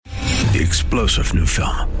the explosive new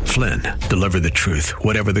film, Flynn, deliver the truth,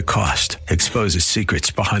 whatever the cost, exposes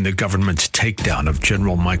secrets behind the government's takedown of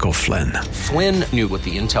General Michael Flynn. Flynn knew what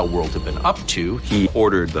the intel world had been up to. He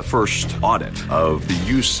ordered the first audit of the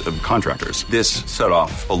use of contractors. This set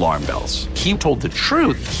off alarm bells. He told the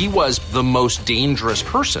truth. He was the most dangerous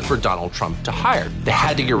person for Donald Trump to hire. They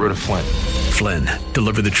had to get rid of Flynn. Flynn,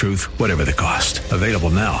 deliver the truth, whatever the cost. Available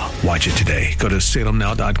now. Watch it today. Go to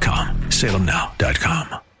salemnow.com.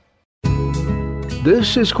 salemnow.com.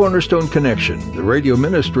 This is Cornerstone Connection, the radio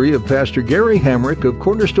ministry of Pastor Gary Hamrick of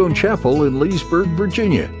Cornerstone Chapel in Leesburg,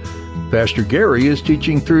 Virginia. Pastor Gary is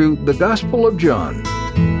teaching through the Gospel of John. Real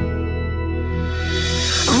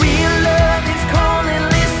love is calling,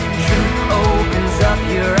 listen, truth opens up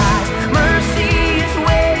your eyes. Mercy is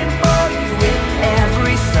waiting for you with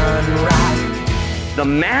every sunrise. The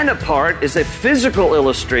manna part is a physical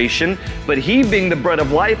illustration, but he, being the bread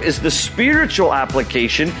of life, is the spiritual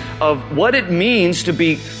application of what it means to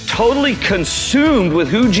be totally consumed with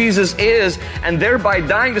who Jesus is, and thereby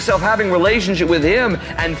dying to self, having relationship with him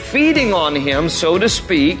and feeding on him, so to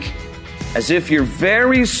speak, as if your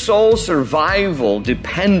very soul survival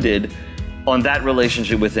depended on that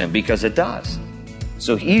relationship with him, because it does.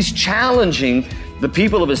 So he's challenging the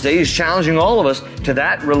people of his day, he's challenging all of us to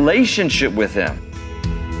that relationship with him.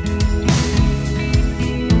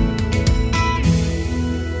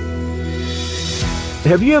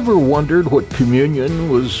 Have you ever wondered what communion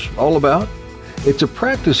was all about? It's a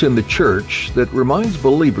practice in the church that reminds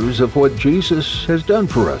believers of what Jesus has done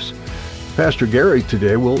for us. Pastor Gary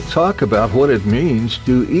today will talk about what it means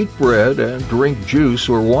to eat bread and drink juice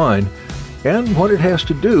or wine, and what it has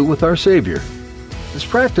to do with our Savior. This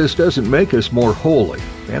practice doesn't make us more holy,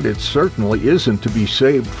 and it certainly isn't to be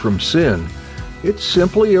saved from sin. It's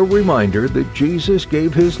simply a reminder that Jesus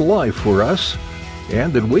gave his life for us,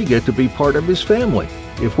 and that we get to be part of his family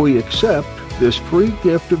if we accept this free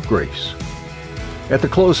gift of grace. At the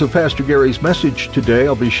close of Pastor Gary's message today,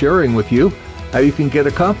 I'll be sharing with you how you can get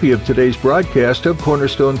a copy of today's broadcast of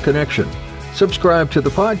Cornerstone Connection. Subscribe to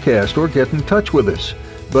the podcast or get in touch with us.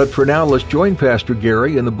 But for now, let's join Pastor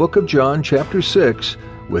Gary in the book of John, chapter 6,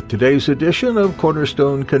 with today's edition of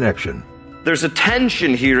Cornerstone Connection. There's a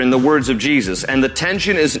tension here in the words of Jesus, and the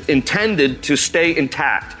tension is intended to stay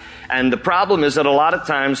intact. And the problem is that a lot of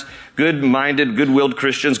times good-minded, good-willed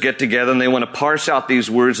Christians get together and they want to parse out these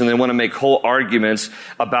words and they want to make whole arguments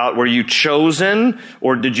about were you chosen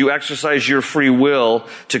or did you exercise your free will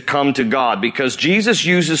to come to God? Because Jesus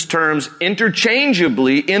uses terms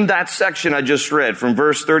interchangeably in that section I just read from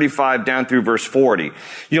verse 35 down through verse 40.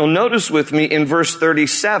 You'll notice with me in verse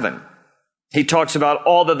 37, he talks about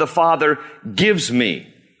all that the Father gives me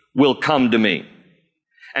will come to me.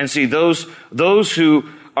 And see, those who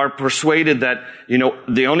are persuaded that,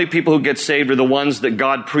 the only people who get saved are the ones that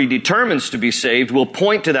God predetermines to be saved will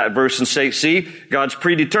point to that verse and say, see, God's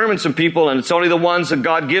predetermined some people and it's only the ones that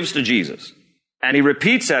God gives to Jesus. And he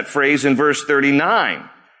repeats that phrase in verse 39.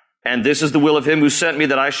 And this is the will of him who sent me,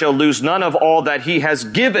 that I shall lose none of all that he has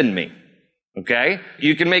given me. Okay?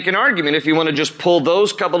 You can make an argument if you want to just pull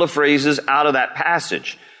those couple of phrases out of that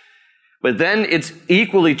passage. But then it's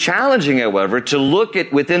equally challenging, however, to look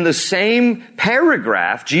at within the same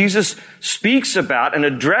paragraph, Jesus speaks about and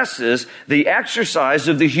addresses the exercise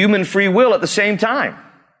of the human free will at the same time.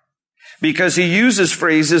 Because he uses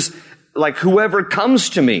phrases like, whoever comes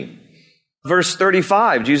to me. Verse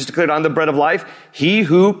 35, Jesus declared, I'm the bread of life, he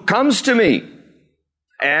who comes to me.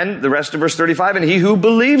 And the rest of verse 35, and he who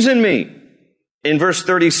believes in me. In verse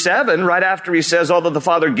 37, right after he says, all that the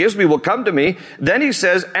Father gives me will come to me, then he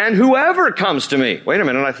says, and whoever comes to me. Wait a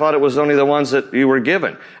minute, I thought it was only the ones that you were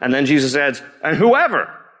given. And then Jesus adds, and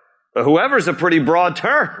whoever. But whoever is a pretty broad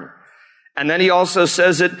term. And then he also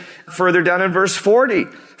says it further down in verse 40.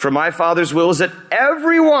 For my Father's will is that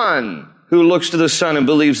everyone who looks to the Son and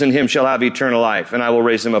believes in him shall have eternal life, and I will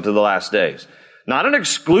raise him up to the last days. Not an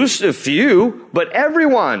exclusive few, but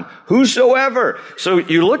everyone, whosoever. So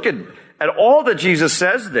you look at all that Jesus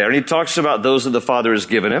says there, and he talks about those that the Father has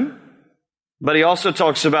given him, but he also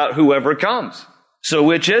talks about whoever comes. So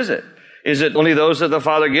which is it? Is it only those that the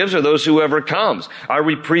Father gives or those whoever comes? Are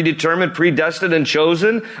we predetermined, predestined, and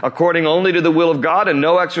chosen according only to the will of God and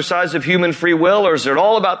no exercise of human free will? Or is it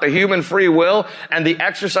all about the human free will and the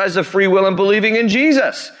exercise of free will and believing in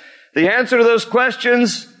Jesus? The answer to those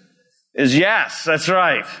questions is yes. That's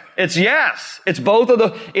right. It's yes. It's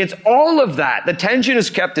it's all of that. The tension is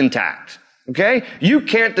kept intact. Okay? You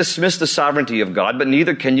can't dismiss the sovereignty of God, but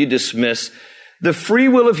neither can you dismiss the free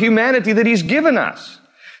will of humanity that he's given us.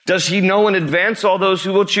 Does he know in advance all those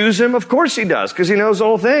who will choose him? Of course he does, because he knows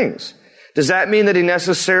all things. Does that mean that he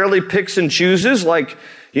necessarily picks and chooses like,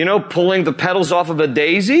 You know, pulling the petals off of a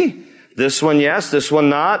daisy? This one yes, this one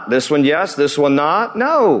not, this one yes, this one not.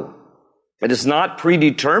 No. It is not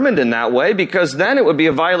predetermined in that way, because then it would be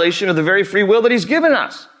a violation of the very free will that he's given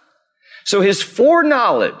us. So his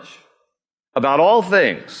foreknowledge about all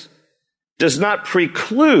things does not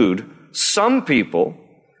preclude some people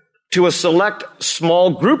to a select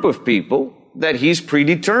small group of people that he's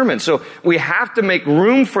predetermined. So we have to make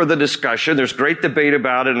room for the discussion. There's great debate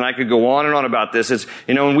about it, and I could go on and on about this. It's,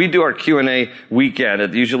 you know, when we do our Q&A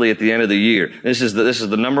weekend, usually at the end of the year, this is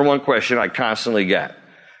the number one question I constantly get.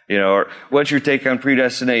 You know, or what's your take on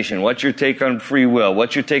predestination? What's your take on free will?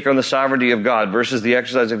 What's your take on the sovereignty of God versus the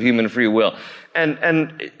exercise of human free will?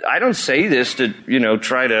 And I don't say this to, you know,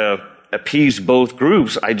 try to appease both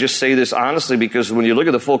groups. I just say this honestly because when you look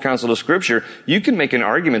at the full counsel of Scripture, you can make an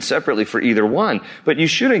argument separately for either one, but you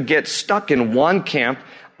shouldn't get stuck in one camp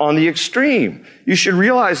on the extreme. You should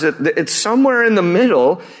realize that it's somewhere in the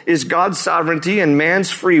middle is God's sovereignty and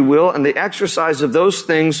man's free will, and the exercise of those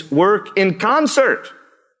things work in concert.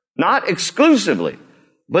 Not exclusively,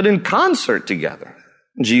 but in concert together.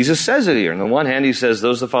 Jesus says it here. On the one hand, he says,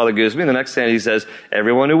 those the Father gives me. On the next hand, he says,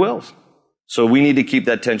 everyone who wills. So we need to keep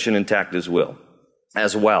that tension intact as well.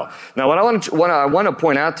 Now, what I want to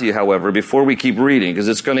point out to you, however, before we keep reading, because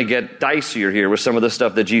it's going to get dicier here with some of the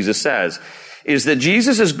stuff that Jesus says, is that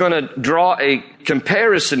Jesus is going to draw a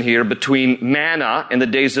comparison here between manna in the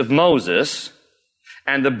days of Moses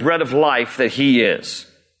and the bread of life that he is.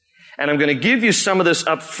 And I'm going to give you some of this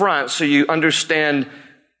up front so you understand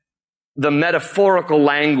the metaphorical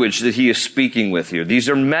language that he is speaking with here. These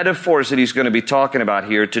are metaphors that he's going to be talking about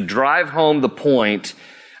here to drive home the point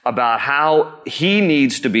about how he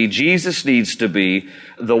needs to be, Jesus needs to be,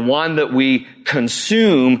 the one that we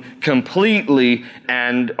consume completely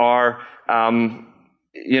and are,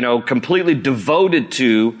 completely devoted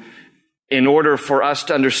to in order for us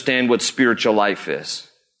to understand what spiritual life is.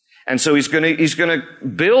 And so he's going to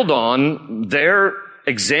build on their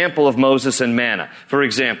example of Moses and manna. For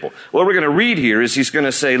example, what we're going to read here is he's going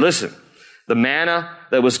to say, listen, the manna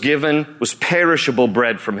that was given was perishable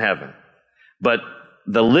bread from heaven. But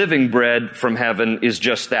the living bread from heaven is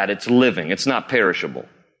just that. It's living. It's not perishable.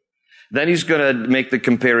 Then he's going to make the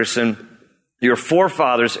comparison. Your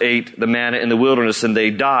forefathers ate the manna in the wilderness and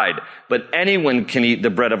they died. But anyone can eat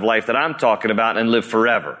the bread of life that I'm talking about and live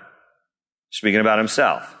forever. Speaking about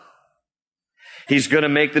himself. He's going to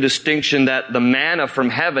make the distinction that the manna from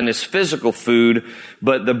heaven is physical food,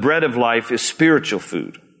 but the bread of life is spiritual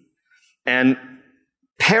food. And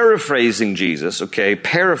paraphrasing Jesus,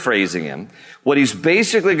 paraphrasing him, what he's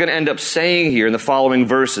basically going to end up saying here in the following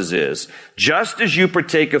verses is, just as you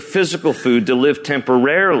partake of physical food to live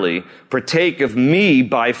temporarily, partake of me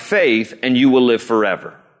by faith, and you will live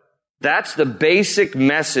forever. That's the basic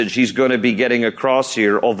message he's going to be getting across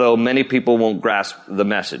here, although many people won't grasp the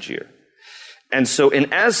message here. And so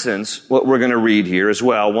in essence, what we're going to read here as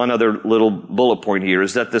well, one other little bullet point here,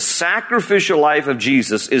 is that the sacrificial life of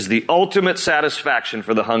Jesus is the ultimate satisfaction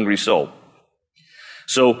for the hungry soul.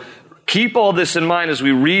 So keep all this in mind as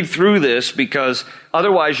we read through this, because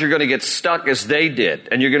otherwise you're going to get stuck as they did.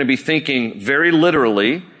 And you're going to be thinking very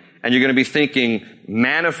literally, and you're going to be thinking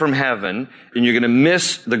manna from heaven, and you're going to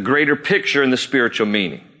miss the greater picture and the spiritual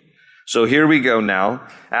meaning. So here we go now.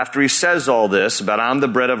 After he says all this about I'm the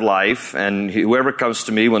bread of life, and whoever comes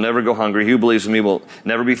to me will never go hungry. He who believes in me will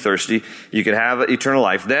never be thirsty. You can have eternal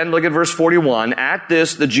life. Then look at verse 41. At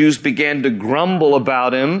this, the Jews began to grumble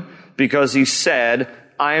about him because he said,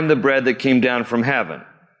 I am the bread that came down from heaven.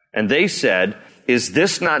 And they said, is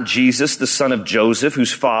this not Jesus, the son of Joseph,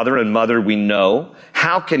 whose father and mother we know?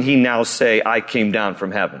 How can he now say, I came down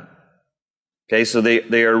from heaven? Okay, so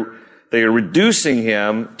they are reducing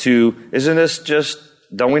him to, isn't this just,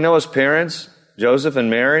 don't we know his parents, Joseph and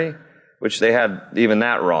Mary? Which they had even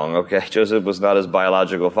that wrong, okay? Joseph was not his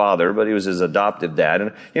biological father, but he was his adoptive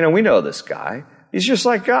dad. And, we know this guy. He's just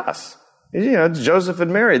like us. It's Joseph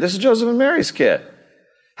and Mary. This is Joseph and Mary's kid.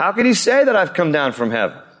 How can he say that I've come down from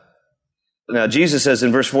heaven? Now, Jesus says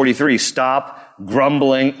in verse 43, stop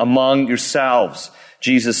grumbling among yourselves.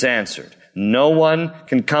 Jesus answered, no one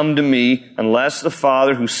can come to me unless the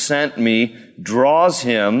Father who sent me draws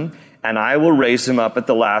him, and I will raise him up at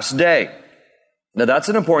the last day. Now, that's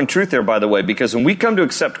an important truth there, by the way, because when we come to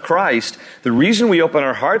accept Christ, the reason we open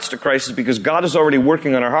our hearts to Christ is because God is already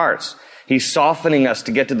working on our hearts. He's softening us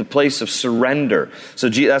to get to the place of surrender. So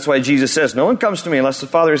that's why Jesus says, no one comes to me unless the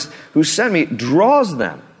Father who sent me draws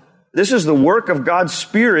them. This is the work of God's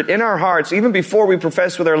Spirit in our hearts, even before we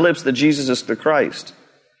profess with our lips that Jesus is the Christ.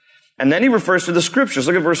 And then he refers to the Scriptures.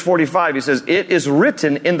 Look at verse 45. He says, it is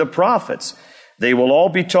written in the prophets, they will all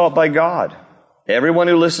be taught by God. Everyone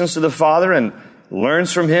who listens to the Father and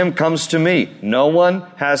learns from him comes to me. No one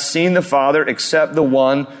has seen the Father except the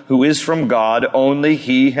one who is from God. Only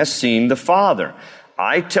he has seen the Father.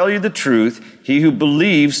 I tell you the truth, he who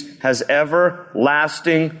believes has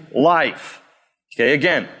everlasting life. Okay,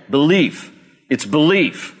 again, belief. It's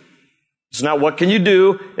belief. It's not what can you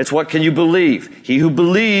do, it's what can you believe. He who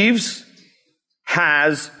believes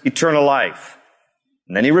has eternal life.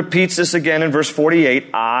 And then he repeats this again in verse 48,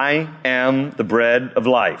 I am the bread of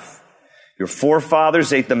life. Your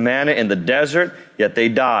forefathers ate the manna in the desert, yet they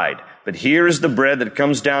died. But here is the bread that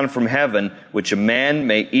comes down from heaven, which a man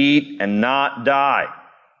may eat and not die.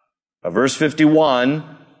 Verse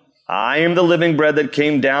 51, I am the living bread that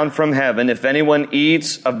came down from heaven. If anyone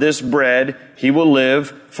eats of this bread, he will live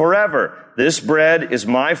forever. This bread is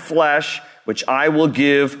my flesh, which I will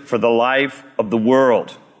give for the life of the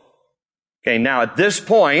world. Okay, now at this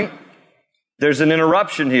point, there's an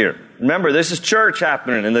interruption here. Remember, this is church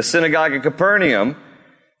happening in the synagogue of Capernaum.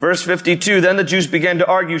 Verse 52, then the Jews began to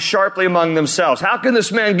argue sharply among themselves. How can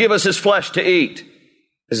this man give us his flesh to eat?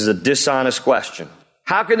 This is a dishonest question.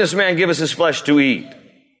 How can this man give us his flesh to eat?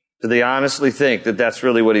 Do they honestly think that that's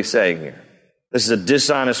really what he's saying here? This is a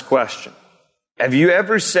dishonest question. Have you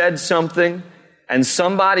ever said something and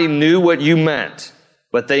somebody knew what you meant,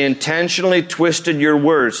 but they intentionally twisted your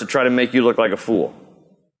words to try to make you look like a fool?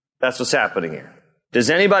 That's what's happening here. Does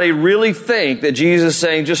anybody really think that Jesus is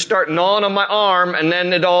saying, just start gnawing on my arm and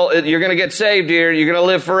then you're going to get saved here, you're going to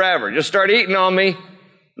live forever. Just start eating on me?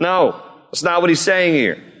 No, that's not what he's saying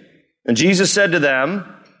here. And Jesus said to them,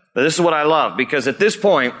 but this is what I love, because at this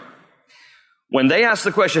point, when they ask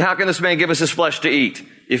the question, how can this man give us his flesh to eat?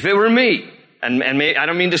 If it were me, and I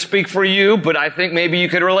don't mean to speak for you, but I think maybe you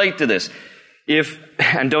could relate to this.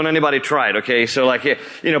 And don't anybody try it, okay? So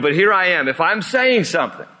but here I am. If I'm saying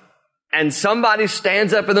something, and somebody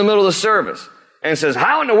stands up in the middle of the service and says,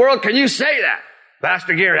 how in the world can you say that?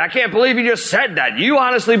 Pastor Gary, I can't believe you just said that. You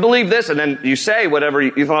honestly believe this? And then you say whatever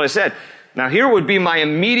you thought I said. Now here would be my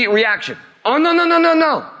immediate reaction. Oh,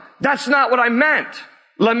 no. That's not what I meant.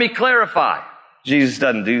 Let me clarify. Jesus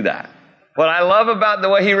doesn't do that. What I love about the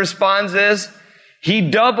way he responds is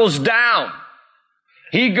he doubles down.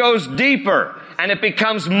 He goes deeper, and it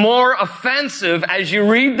becomes more offensive as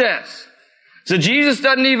you read this. So Jesus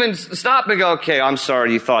doesn't even stop and go, okay, I'm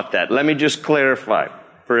sorry you thought that. Let me just clarify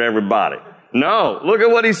for everybody. No, look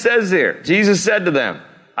at what he says here. Jesus said to them,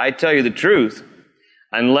 I tell you the truth,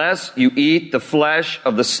 unless you eat the flesh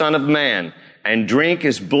of the Son of Man and drink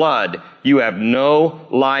his blood, you have no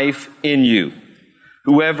life in you.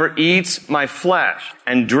 Whoever eats my flesh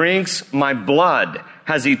and drinks my blood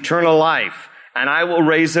has eternal life, and I will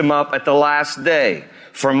raise him up at the last day.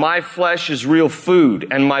 For my flesh is real food,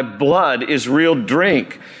 and my blood is real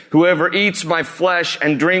drink. Whoever eats my flesh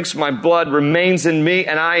and drinks my blood remains in me,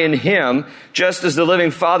 and I in him. Just as the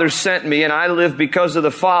living Father sent me, and I live because of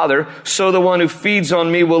the Father, so the one who feeds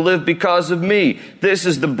on me will live because of me. This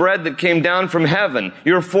is the bread that came down from heaven.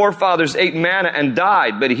 Your forefathers ate manna and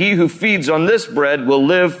died, but he who feeds on this bread will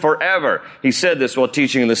live forever. He said this while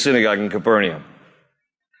teaching in the synagogue in Capernaum.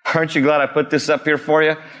 Aren't you glad I put this up here for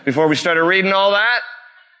you before we started reading all that?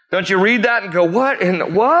 Don't you read that and go, what?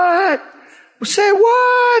 And what? Say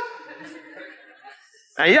what?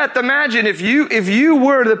 Now you have to imagine if you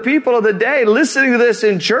were the people of the day listening to this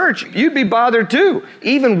in church, you'd be bothered too.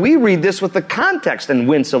 Even we read this with the context and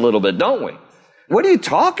wince a little bit, don't we? What are you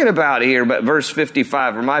talking about here? But verse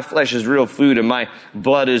 55, for my flesh is real food and my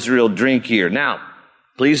blood is real drink here. Now,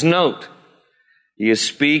 please note, he is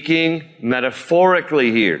speaking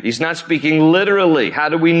metaphorically here. He's not speaking literally. How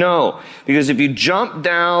do we know? Because if you jump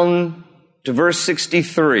down to verse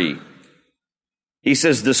 63, he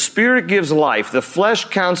says, the Spirit gives life. The flesh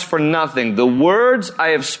counts for nothing. The words I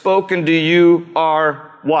have spoken to you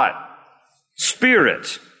are what?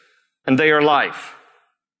 Spirit. And they are life.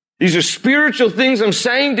 These are spiritual things I'm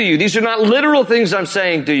saying to you. These are not literal things I'm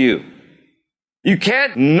saying to you. You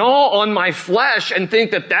can't gnaw on my flesh and think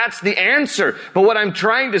that that's the answer. But what I'm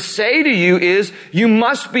trying to say to you is you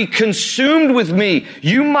must be consumed with me.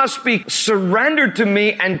 You must be surrendered to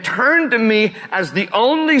me and turn to me as the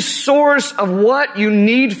only source of what you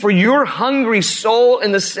need for your hungry soul,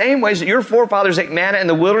 in the same ways that your forefathers ate manna in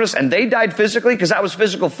the wilderness and they died physically because that was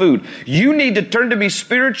physical food. You need to turn to me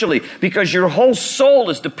spiritually because your whole soul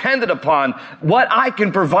is dependent upon what I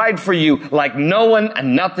can provide for you like no one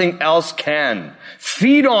and nothing else can.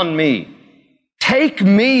 Feed on me. Take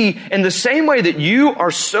me in the same way that you are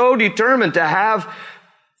so determined to have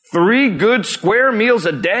 3 good square meals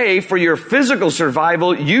a day for your physical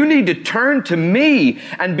survival. You need to turn to me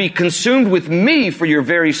and be consumed with me for your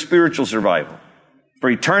very spiritual survival, for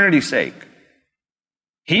eternity's sake.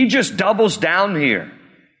 He just doubles down here.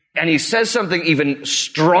 And he says something even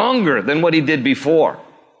stronger than what he did before.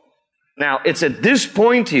 Now, it's at this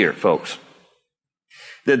point here, folks,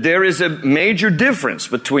 that there is a major difference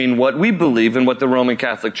between what we believe and what the Roman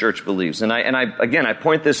Catholic Church believes. And I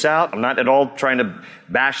point this out. I'm not at all trying to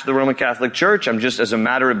bash the Roman Catholic Church. I'm just as a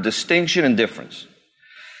matter of distinction and difference.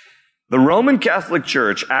 The Roman Catholic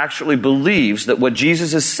Church actually believes that what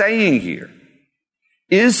Jesus is saying here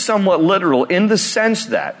is somewhat literal in the sense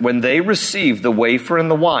that when they receive the wafer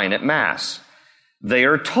and the wine at Mass, they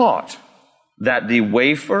are taught that the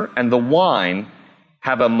wafer and the wine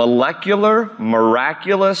have a molecular,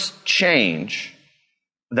 miraculous change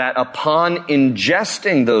that upon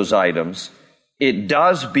ingesting those items, it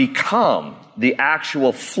does become the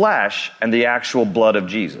actual flesh and the actual blood of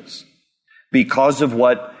Jesus. Because of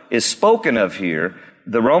what is spoken of here,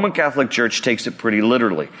 the Roman Catholic Church takes it pretty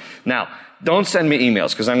literally. Now, don't send me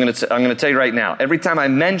emails, because I'm going to tell you right now, every time I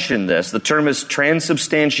mention this, the term is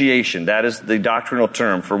transubstantiation. That is the doctrinal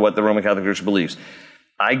term for what the Roman Catholic Church believes.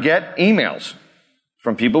 I get emails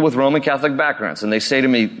from people with Roman Catholic backgrounds, and they say to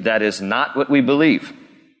me, that is not what we believe.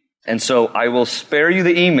 And so I will spare you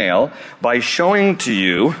the email by showing to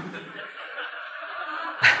you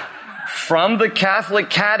from the Catholic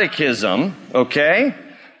Catechism, okay?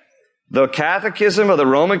 The Catechism of the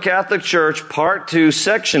Roman Catholic Church, Part 2,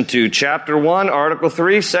 Section 2, Chapter 1, Article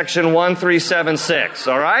 3, Section 1376,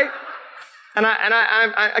 all right? And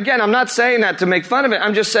I'm not saying that to make fun of it.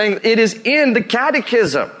 I'm just saying it is in the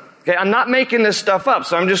Catechism. Okay, I'm not making this stuff up,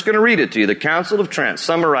 so I'm just going to read it to you. The Council of Trent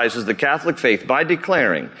summarizes the Catholic faith by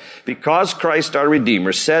declaring, because Christ our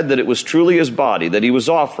Redeemer said that it was truly his body that he was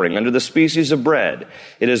offering under the species of bread,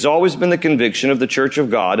 it has always been the conviction of the Church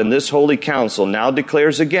of God, and this Holy Council now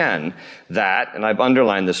declares again that, and I've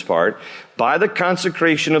underlined this part, by the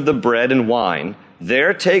consecration of the bread and wine,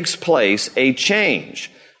 there takes place a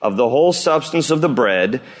change of the whole substance of the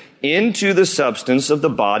bread into the substance of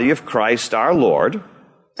the body of Christ our Lord,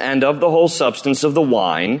 and of the whole substance of the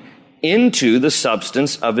wine into the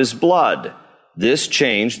substance of his blood. This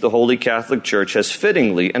change the Holy Catholic Church has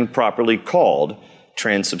fittingly and properly called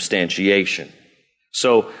transubstantiation.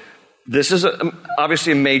 So this is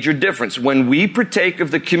obviously a major difference. When we partake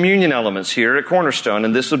of the communion elements here at Cornerstone,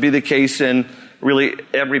 and this would be the case in really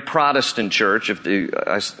every Protestant church, if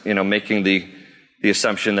making the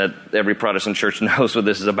assumption that every Protestant church knows what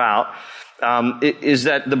this is about, is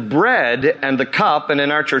that the bread and the cup, and in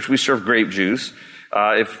our church we serve grape juice.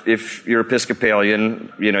 If you're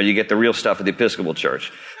Episcopalian, you get the real stuff at the Episcopal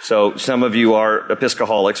Church. So some of you are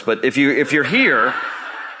Episcaholics, but if you're here,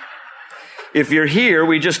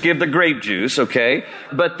 we just give the grape juice, okay?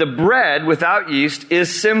 But the bread without yeast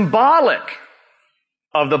is symbolic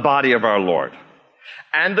of the body of our Lord.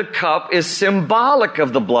 And the cup is symbolic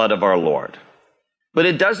of the blood of our Lord. But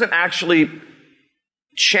it doesn't actually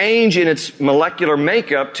change in its molecular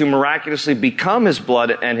makeup to miraculously become his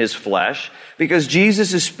blood and his flesh, because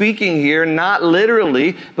Jesus is speaking here not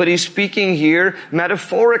literally, but he's speaking here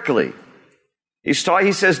metaphorically. He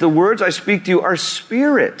says, the words I speak to you are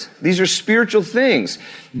spirit. These are spiritual things.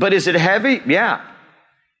 But is it heavy? Yeah.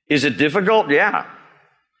 Is it difficult? Yeah.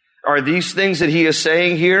 Are these things that he is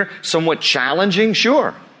saying here somewhat challenging?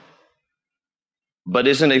 Sure. But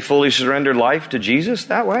isn't a fully surrendered life to Jesus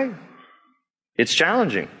that way? It's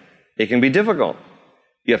challenging. It can be difficult.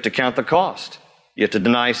 You have to count the cost. You have to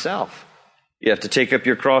deny self. You have to take up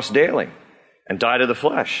your cross daily and die to the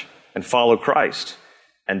flesh and follow Christ.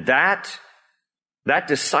 And that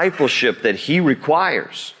discipleship that he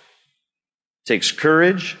requires takes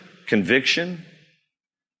courage, conviction,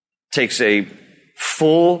 takes a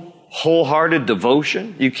full, wholehearted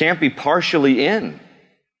devotion. You can't be partially in.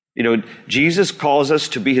 Jesus calls us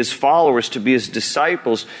to be his followers, to be his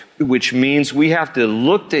disciples, which means we have to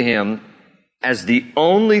look to him as the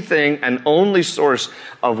only thing and only source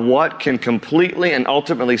of what can completely and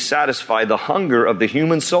ultimately satisfy the hunger of the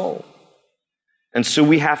human soul. And so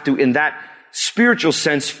we have to, in that spiritual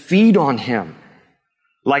sense, feed on him.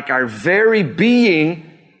 Like our very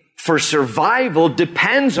being for survival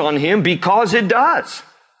depends on him, because it does.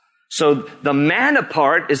 So the manna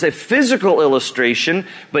part is a physical illustration,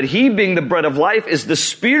 but he, being the bread of life, is the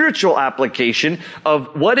spiritual application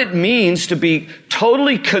of what it means to be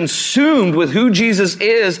totally consumed with who Jesus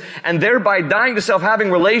is, and thereby dying to self,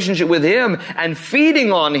 having relationship with him and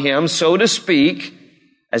feeding on him, so to speak,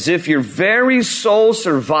 as if your very soul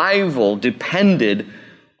survival depended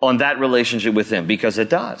on that relationship with him, because it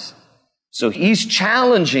does. So he's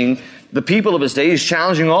challenging the people of his day, he's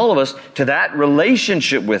challenging all of us to that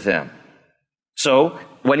relationship with him. So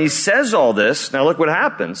when he says all this, now look what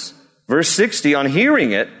happens. Verse 60, on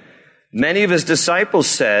hearing it, Many of his disciples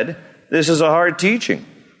said, "This is a hard teaching.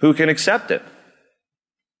 Who can accept it?"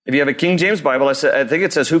 If you have a King James Bible, I think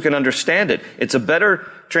it says, "Who can understand it?" It's a better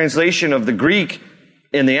translation of the Greek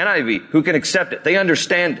in the NIV. Who can accept it? They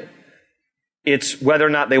understand it. It's whether or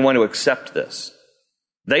not they want to accept this.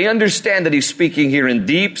 They understand that he's speaking here in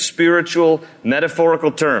deep, spiritual,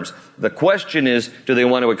 metaphorical terms. The question is, do they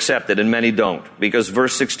want to accept it? And many don't. Because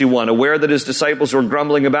verse 61, aware that his disciples were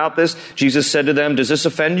grumbling about this, Jesus said to them, "Does this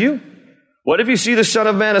offend you? What if you see the Son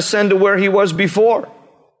of Man ascend to where he was before?"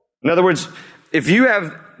 In other words, if you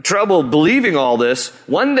have trouble believing all this,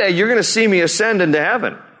 one day you're going to see me ascend into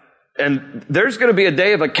heaven. And there's going to be a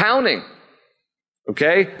day of accounting.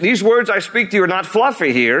 Okay? These words I speak to you are not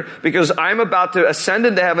fluffy here, because I'm about to ascend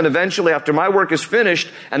into heaven eventually after my work is finished,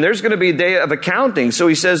 and there's going to be a day of accounting. So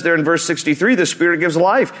he says there in verse 63, the Spirit gives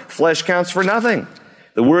life. Flesh counts for nothing.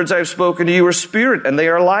 The words I have spoken to you are spirit, and they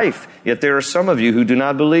are life. Yet there are some of you who do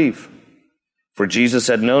not believe. For Jesus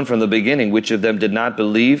had known from the beginning which of them did not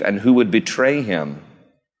believe and who would betray him.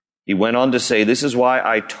 He went on to say, "This is why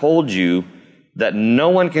I told you that no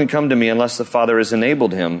one can come to me unless the Father has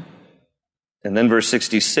enabled him." And then verse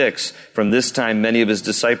 66, from this time many of his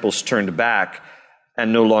disciples turned back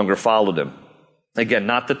and no longer followed him. Again,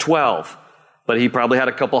 not the 12, but he probably had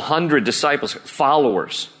a couple hundred disciples,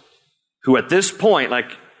 followers, who at this point,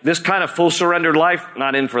 like this kind of full surrendered life,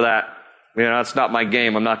 not in for that. You know, that's not my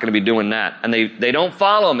game. I'm not going to be doing that. And they don't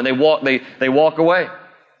follow him, and they walk away.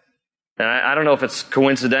 And I don't know if it's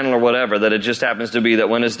coincidental or whatever, that it just happens to be that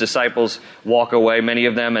when his disciples walk away, many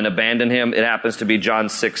of them, and abandon him, it happens to be John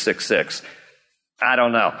 6:66. I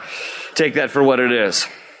don't know. Take that for what it is.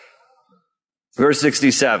 Verse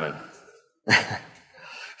 67.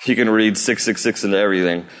 You can read 666 into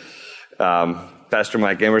everything. Pastor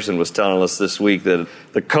Mike Emerson was telling us this week that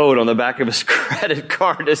the code on the back of his credit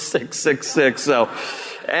card is 666. So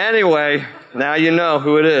anyway, now you know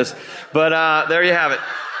who it is. But there you have it.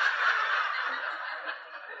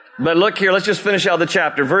 But look here, let's just finish out the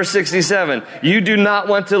chapter. Verse 67, you do not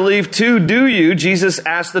want to leave too, do you? Jesus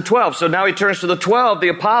asked the 12. So now he turns to the 12, the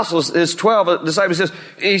apostles, his 12 disciples.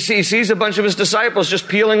 He sees a bunch of his disciples just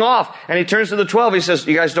peeling off. And he turns to the 12. He says,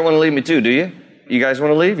 you guys don't want to leave me too, do you? You guys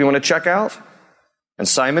want to leave? You want to check out? And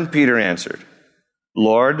Simon Peter answered,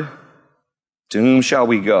 Lord, to whom shall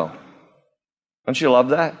we go? Don't you love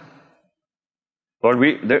that?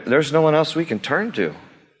 Lord, there's no one else we can turn to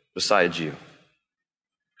besides you.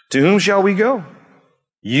 To whom shall we go?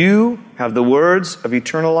 You have the words of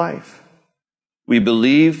eternal life. We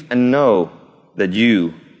believe and know that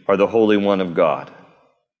you are the Holy One of God.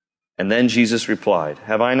 And then Jesus replied,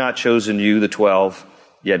 have I not chosen you, the 12,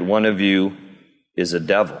 yet one of you is a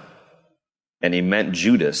devil. And he meant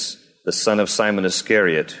Judas, the son of Simon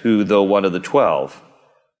Iscariot, who, though one of the 12,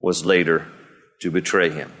 was later to betray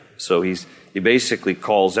him. So he basically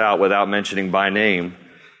calls out, without mentioning by name,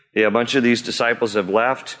 yeah, a bunch of these disciples have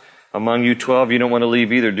left. Among you 12, you don't want to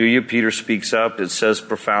leave either, do you? Peter speaks up. It says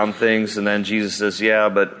profound things. And then Jesus says, yeah,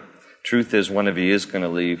 but truth is one of you is going to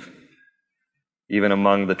leave. Even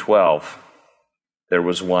among the 12, there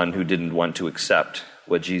was one who didn't want to accept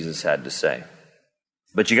what Jesus had to say.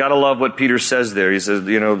 But you got to love what Peter says there. He says,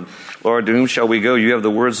 Lord, to whom shall we go? You have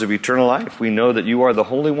the words of eternal life. We know that you are the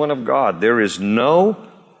Holy One of God. There is no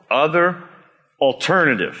other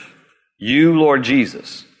alternative. You, Lord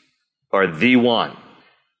Jesus, are the one.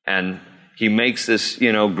 And he makes this,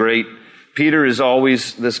 great. Peter is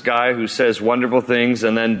always this guy who says wonderful things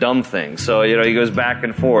and then dumb things. So, he goes back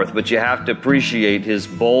and forth. But you have to appreciate his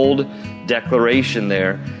bold declaration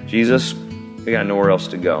there. Jesus, we got nowhere else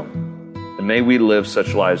to go. And may we live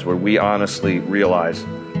such lives where we honestly realize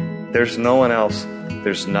there's no one else,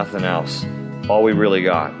 there's nothing else. All we really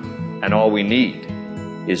got and all we need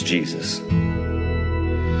is Jesus.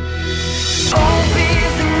 Jump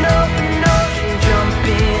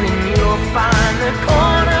in and you'll find the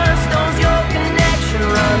cornerstone's your connection.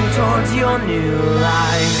 Run towards your new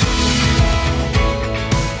life.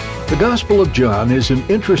 The Gospel of John is an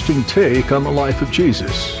interesting take on the life of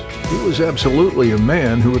Jesus. He was absolutely a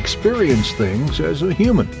man who experienced things as a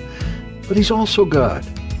human, but he's also God.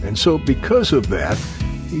 And so because of that,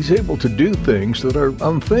 he's able to do things that are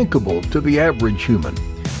unthinkable to the average human.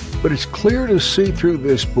 But it's clear to see through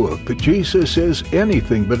this book that Jesus is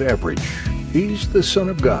anything but average. He's the Son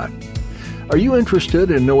of God. Are you interested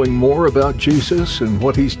in knowing more about Jesus and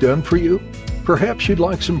what he's done for you? Perhaps you'd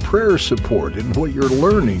like some prayer support in what you're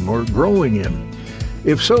learning or growing in.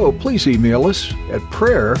 If so, please email us at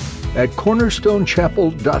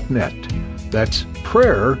prayer@cornerstonechapel.net. That's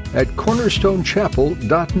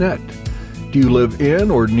prayer@cornerstonechapel.net. Do you live in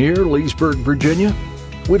or near Leesburg, Virginia?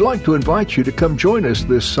 We'd like to invite you to come join us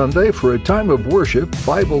this Sunday for a time of worship,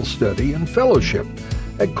 Bible study, and fellowship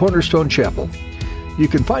at Cornerstone Chapel. You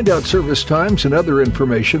can find out service times and other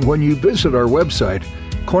information when you visit our website,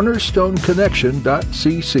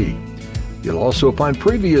 cornerstoneconnection.cc. You'll also find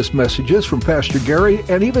previous messages from Pastor Gary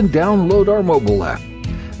and even download our mobile app.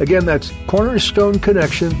 Again, that's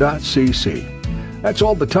cornerstoneconnection.cc. That's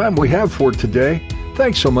all the time we have for today.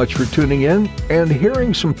 Thanks so much for tuning in and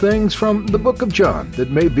hearing some things from the book of John that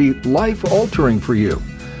may be life-altering for you.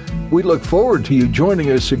 We look forward to you joining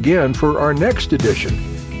us again for our next edition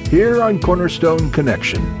here on Cornerstone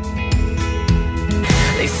Connection.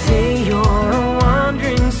 They say you're a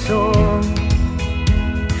wandering soul,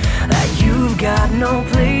 that you've got no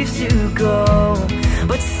place to go,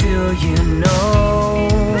 but still you know